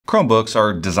Chromebooks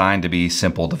are designed to be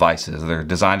simple devices. They're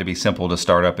designed to be simple to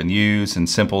start up and use and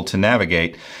simple to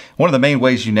navigate. One of the main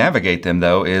ways you navigate them,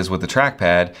 though, is with the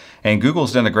trackpad, and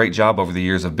Google's done a great job over the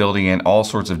years of building in all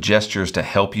sorts of gestures to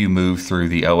help you move through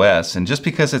the OS. And just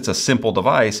because it's a simple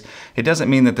device, it doesn't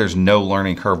mean that there's no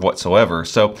learning curve whatsoever.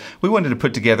 So we wanted to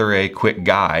put together a quick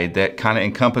guide that kind of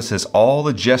encompasses all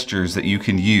the gestures that you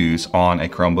can use on a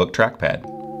Chromebook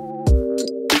trackpad.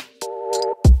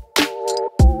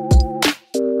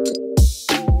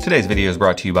 Today's video is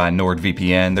brought to you by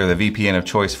NordVPN. They're the VPN of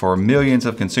choice for millions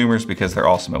of consumers because they're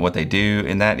awesome at what they do,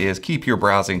 and that is keep your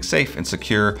browsing safe and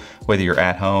secure, whether you're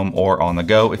at home or on the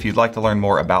go. If you'd like to learn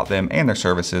more about them and their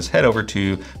services, head over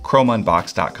to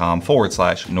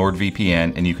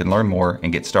chromeunboxed.com/NordVPN, and you can learn more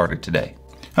and get started today.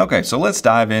 Okay, so let's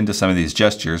dive into some of these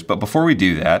gestures, but before we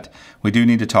do that, we do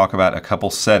need to talk about a couple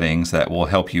settings that will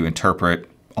help you interpret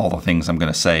all the things I'm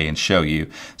going to say and show you.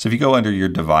 So if you go under your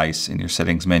device in your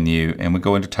settings menu and we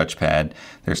go into touchpad,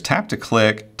 there's tap to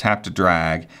click, tap to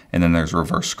drag, and then there's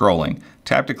reverse scrolling.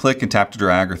 Tap to click and tap to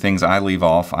drag are things I leave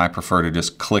off. I prefer to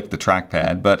just click the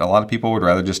trackpad, but a lot of people would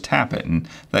rather just tap it, and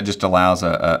that just allows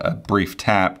a brief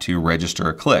tap to register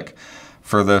a click.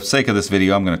 For the sake of this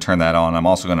video, I'm going to turn that on. I'm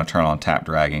also going to turn on tap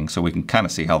dragging so we can kind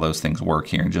of see how those things work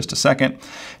here in just a second.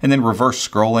 And then reverse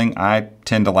scrolling, I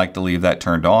tend to like to leave that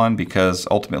turned on because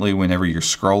ultimately whenever you're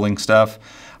scrolling stuff,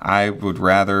 I would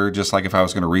rather, just like if I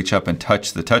was going to reach up and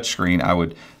touch the touch screen, I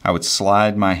would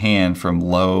slide my hand from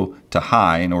low to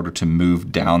high in order to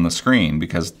move down the screen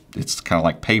because it's kind of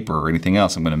like paper or anything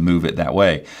else. I'm going to move it that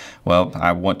way. Well,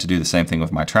 I want to do the same thing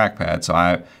with my trackpad. So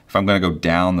if I'm going to go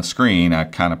down the screen, I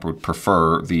kind of would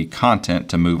prefer the content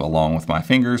to move along with my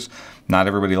fingers. Not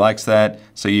everybody likes that,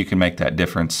 so you can make that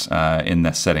difference in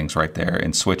the settings right there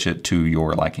and switch it to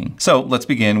your liking. So let's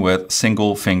begin with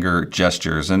single finger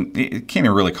gestures, and you can't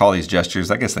even really call these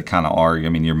gestures. I guess they kind of are. I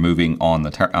mean, you're moving on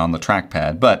the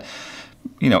trackpad, but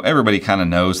you know, everybody kind of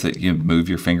knows that you move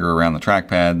your finger around the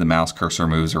trackpad, the mouse cursor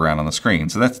moves around on the screen.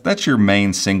 So that's your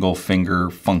main single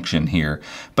finger function here.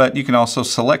 But you can also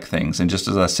select things. And just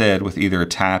as I said, with either a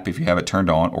tap, if you have it turned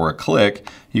on, or a click,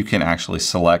 you can actually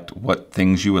select what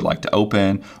things you would like to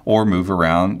open or move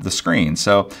around the screen.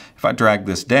 So if I drag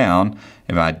this down,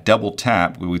 if I double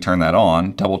tap, we turn that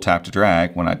on, double tap to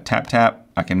drag. When I tap,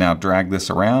 I can now drag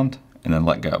this around and then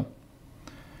let go.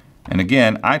 And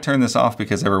again, I turn this off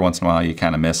because every once in a while you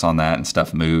kind of miss on that and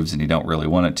stuff moves and you don't really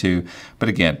want it to. But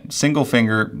again, single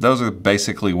finger, those are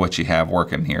basically what you have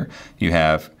working here. You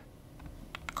have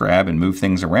grab and move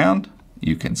things around,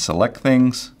 you can select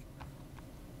things,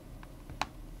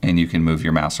 and you can move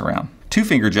your mouse around. Two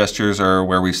finger gestures are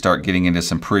where we start getting into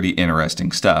some pretty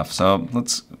interesting stuff. So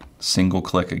let's single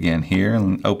click again here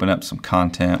and open up some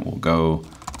content. We'll go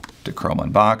to Chrome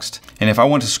Unboxed. And if I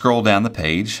want to scroll down the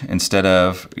page, instead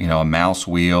of a mouse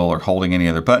wheel or holding any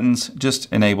other buttons,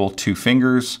 just enable two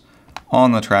fingers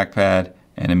on the trackpad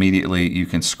and immediately you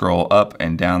can scroll up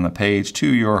and down the page to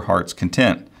your heart's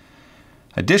content.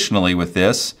 Additionally, with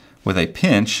this, with a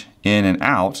pinch in and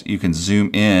out, you can zoom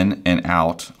in and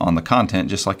out on the content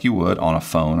just like you would on a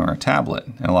phone or a tablet.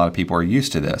 And a lot of people are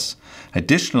used to this.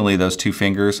 Additionally, those two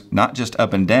fingers, not just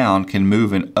up and down, can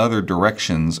move in other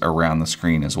directions around the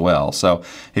screen as well. So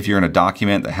if you're in a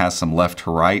document that has some left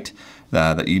to right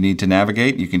that you need to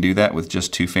navigate, you can do that with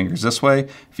just two fingers this way.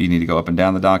 If you need to go up and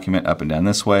down the document, up and down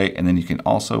this way, and then you can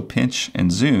also pinch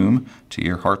and zoom to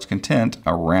your heart's content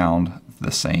around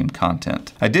the same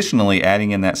content. Additionally, adding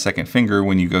in that second finger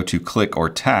when you go to click or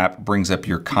tap brings up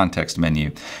your context menu.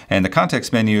 And the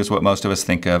context menu is what most of us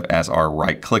think of as our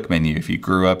right click menu. If you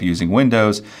grew up using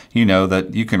Windows, you know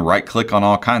that you can right click on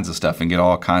all kinds of stuff and get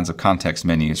all kinds of context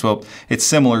menus. Well, it's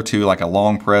similar to like a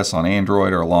long press on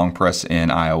Android or a long press in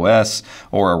iOS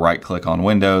or a right click on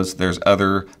Windows. There's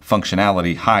other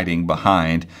functionality hiding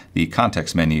behind the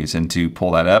context menus. And to pull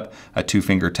that up, a two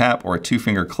finger tap or a two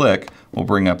finger click will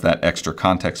bring up that extra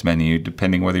context menu,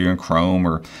 depending whether you're in Chrome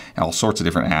or all sorts of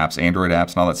different apps, Android apps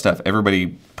and all that stuff.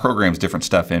 Everybody programs different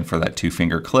stuff in for that two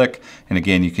finger click. And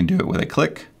again, you can do it with a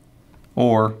click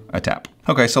or a tap.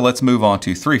 Okay, so let's move on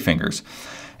to three fingers.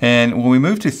 And when we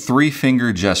move to three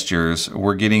finger gestures,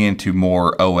 we're getting into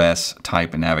more OS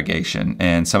type navigation.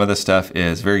 And some of this stuff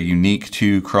is very unique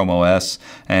to Chrome OS.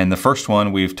 And the first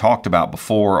one we've talked about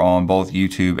before on both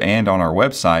YouTube and on our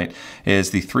website is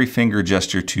the three finger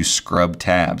gesture to scrub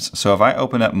tabs. So if I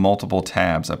open up multiple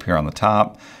tabs up here on the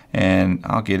top, and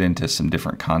I'll get into some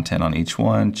different content on each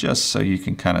one just so you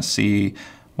can kind of see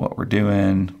what we're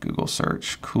doing. Google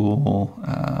search, cool.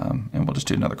 And we'll just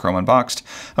do another Chrome Unboxed.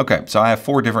 Okay, so I have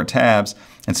 4 different tabs.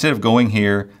 Instead of going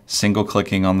here, single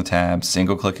clicking on the tab,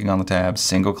 single clicking on the tab,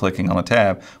 single clicking on the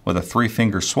tab, with a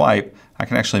 3-finger swipe, I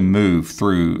can actually move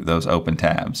through those open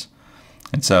tabs.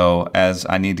 And so as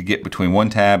I need to get between one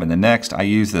tab and the next, I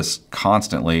use this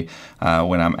constantly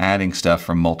when I'm adding stuff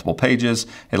from multiple pages.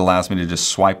 It allows me to just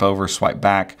swipe over, swipe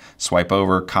back, swipe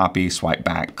over, copy, swipe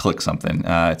back, click something.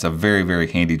 It's a very, very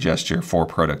handy gesture for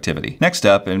productivity. Next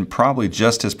up, and probably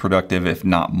just as productive, if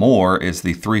not more, is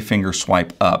the 3-finger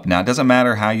swipe up. Now, it doesn't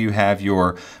matter how you have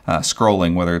your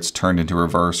scrolling, whether it's turned into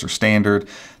reverse or standard.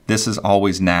 This is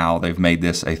always now. They've made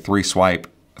this a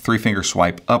 3-finger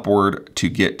swipe upward to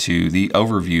get to the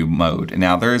overview mode.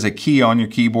 Now there is a key on your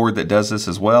keyboard that does this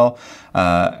as well.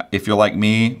 If you're like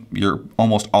me, you're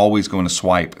almost always going to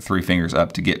swipe 3 fingers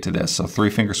up to get to this. So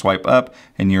 3-finger swipe up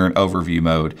and you're in overview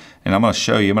mode. And I'm going to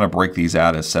show you, I'm going to break these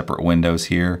out as separate windows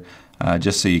here,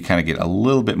 just so you kind of get a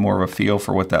little bit more of a feel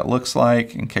for what that looks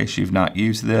like in case you've not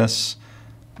used this.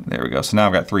 There we go. So now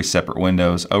I've got 3 separate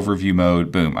windows. Overview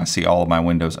mode, boom. I see all of my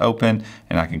windows open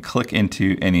and I can click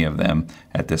into any of them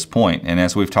at this point. And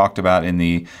as we've talked about in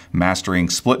the mastering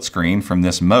split screen, from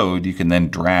this mode, you can then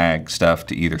drag stuff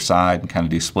to either side and kind of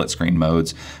do split screen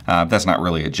modes. That's not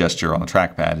really a gesture on the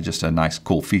trackpad. It's just a nice,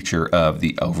 cool feature of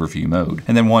the overview mode.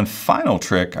 And then one final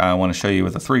trick I want to show you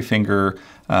with a 3-finger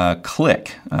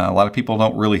click. A lot of people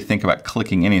don't really think about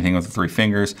clicking anything with the 3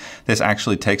 fingers. This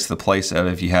actually takes the place of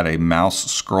if you had a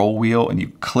mouse scroll wheel and you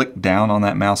click down on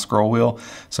that mouse scroll wheel.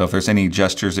 So if there's any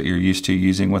gestures that you're used to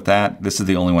using with that, this is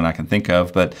the only one I can think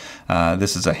of, but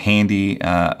this is a handy,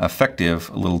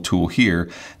 effective little tool here.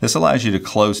 This allows you to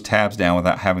close tabs down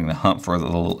without having to hunt for the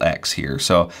little X here.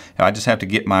 So I just have to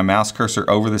get my mouse cursor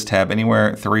over this tab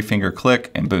anywhere, 3-finger click,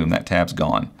 and boom, that tab's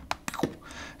gone.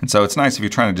 And so it's nice if you're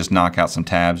trying to just knock out some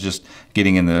tabs, just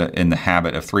getting in the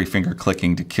habit of 3-finger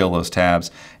clicking to kill those tabs.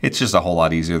 It's just a whole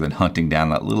lot easier than hunting down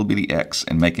that little bitty X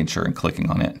and making sure and clicking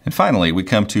on it. And finally, we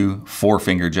come to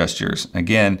 4-finger gestures.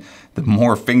 Again, the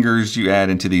more fingers you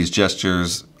add into these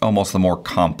gestures, almost the more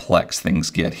complex things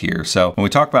get here. So when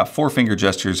we talk about 4-finger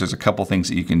gestures, there's a couple things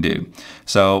that you can do.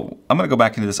 So I'm going to go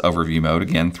back into this overview mode.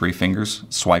 Again, 3 fingers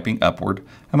swiping upward.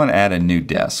 I'm going to add a new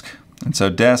desk. And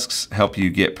so desks help you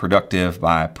get productive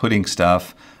by putting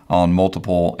stuff on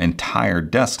multiple entire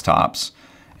desktops.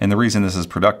 And the reason this is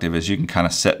productive is you can kind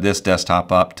of set this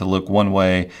desktop up to look one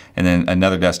way and then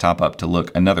another desktop up to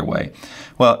look another way.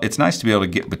 Well, it's nice to be able to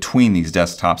get between these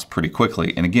desktops pretty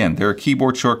quickly. And again, there are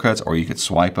keyboard shortcuts, or you could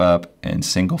swipe up and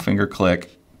 1-finger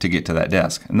click to get to that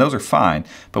desk. And those are fine,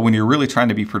 but when you're really trying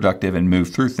to be productive and move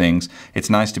through things, it's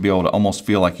nice to be able to almost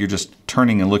feel like you're just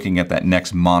turning and looking at that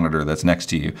next monitor that's next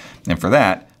to you. And for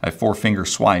that, a 4-finger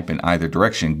swipe in either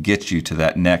direction gets you to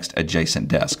that next adjacent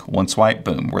desk. One swipe,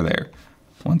 boom, we're there.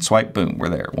 One swipe, boom, we're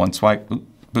there. One swipe,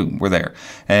 boom, we're there.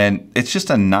 And it's just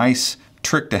a nice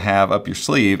trick to have up your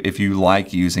sleeve if you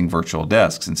like using virtual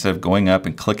desks. Instead of going up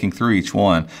and clicking through each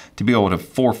one, to be able to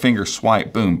 4-finger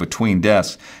swipe, boom, between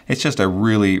desks, it's just a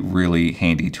really, really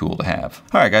handy tool to have.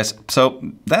 All right, guys, so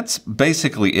that's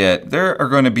basically it. There are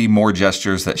going to be more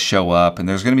gestures that show up, and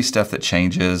there's going to be stuff that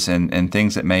changes and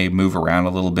things that may move around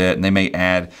a little bit, and they may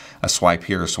add a swipe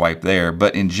here, a swipe there.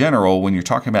 But in general, when you're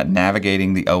talking about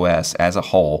navigating the OS as a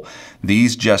whole,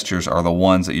 these gestures are the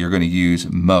ones that you're going to use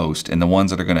most and the ones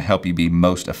that are going to help you be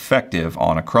most effective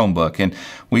on a Chromebook. And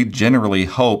we generally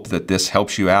hope that this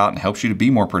helps you out and helps you to be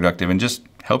more productive and just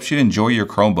helps you enjoy your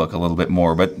Chromebook a little bit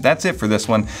more. But that's it for this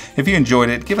one. If you enjoyed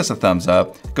it, give us a thumbs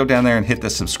up. Go down there and hit the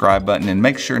subscribe button and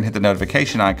make sure and hit the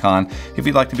notification icon if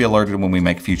you'd like to be alerted when we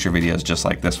make future videos just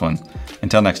like this one.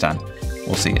 Until next time,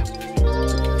 we'll see you.